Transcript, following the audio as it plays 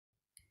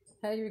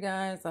Hey, you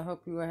guys, I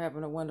hope you are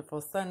having a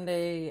wonderful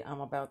Sunday.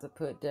 I'm about to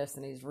put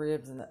Destiny's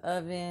ribs in the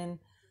oven.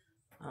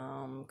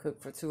 Cook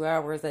for 2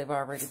 hours. They've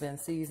already been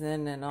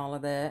seasoned and all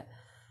of that.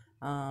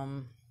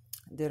 Um,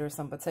 did her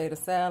some potato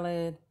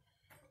salad.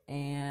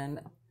 And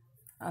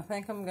I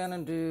think I'm going to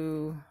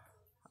do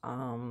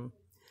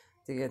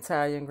the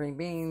Italian green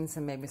beans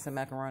and maybe some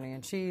macaroni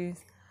and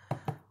cheese.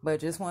 But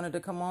just wanted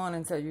to come on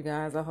and tell you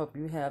guys I hope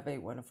you have a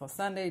wonderful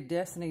Sunday.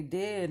 Destiny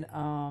did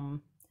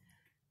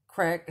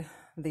crack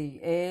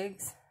the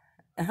eggs.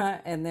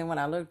 And then when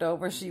I looked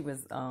over, she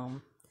was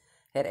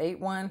had ate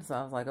one, so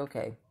I was like,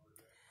 okay.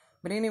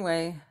 But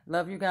anyway,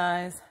 love you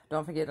guys.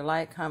 Don't forget to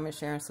like, comment,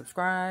 share, and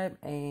subscribe.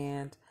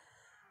 And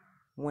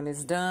when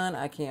it's done,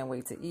 I can't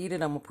wait to eat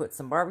it. I'm gonna put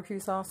some barbecue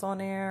sauce on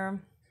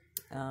there.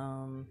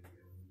 And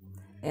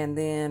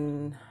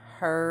then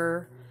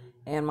her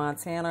and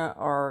Montana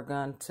are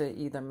going to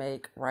either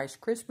make Rice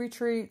Krispie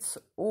treats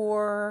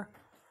or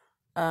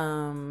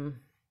the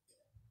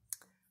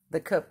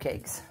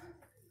cupcakes.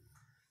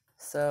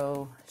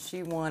 So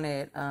she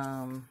wanted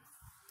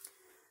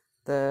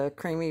the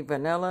creamy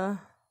vanilla,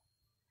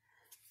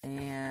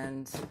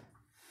 and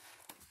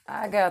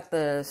I got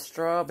the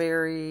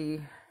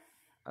strawberry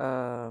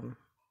and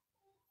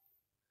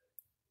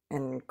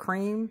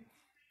cream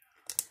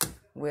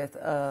with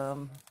I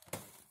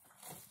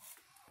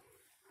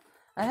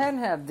hadn't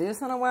had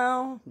this in a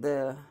while,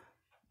 the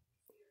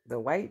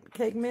white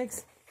cake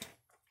mix,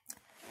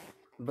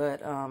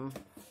 but I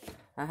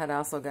had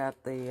also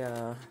got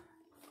the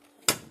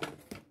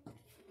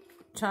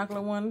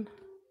chocolate one.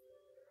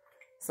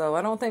 So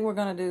I don't think we're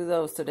going to do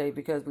those today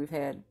because we've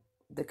had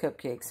the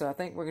cupcakes. So I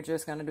think we're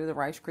just going to do the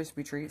Rice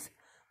Krispie treats.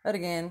 But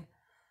again,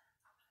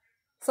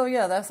 so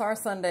yeah, that's our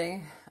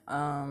Sunday.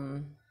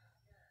 Getting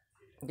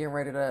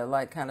ready to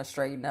like kind of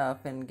straighten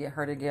up and get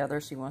her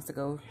together. She wants to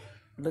go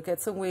look at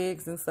some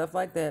wigs and stuff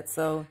like that.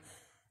 So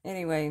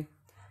anyway,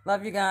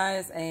 love you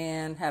guys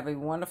and have a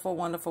wonderful,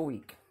 wonderful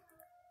week.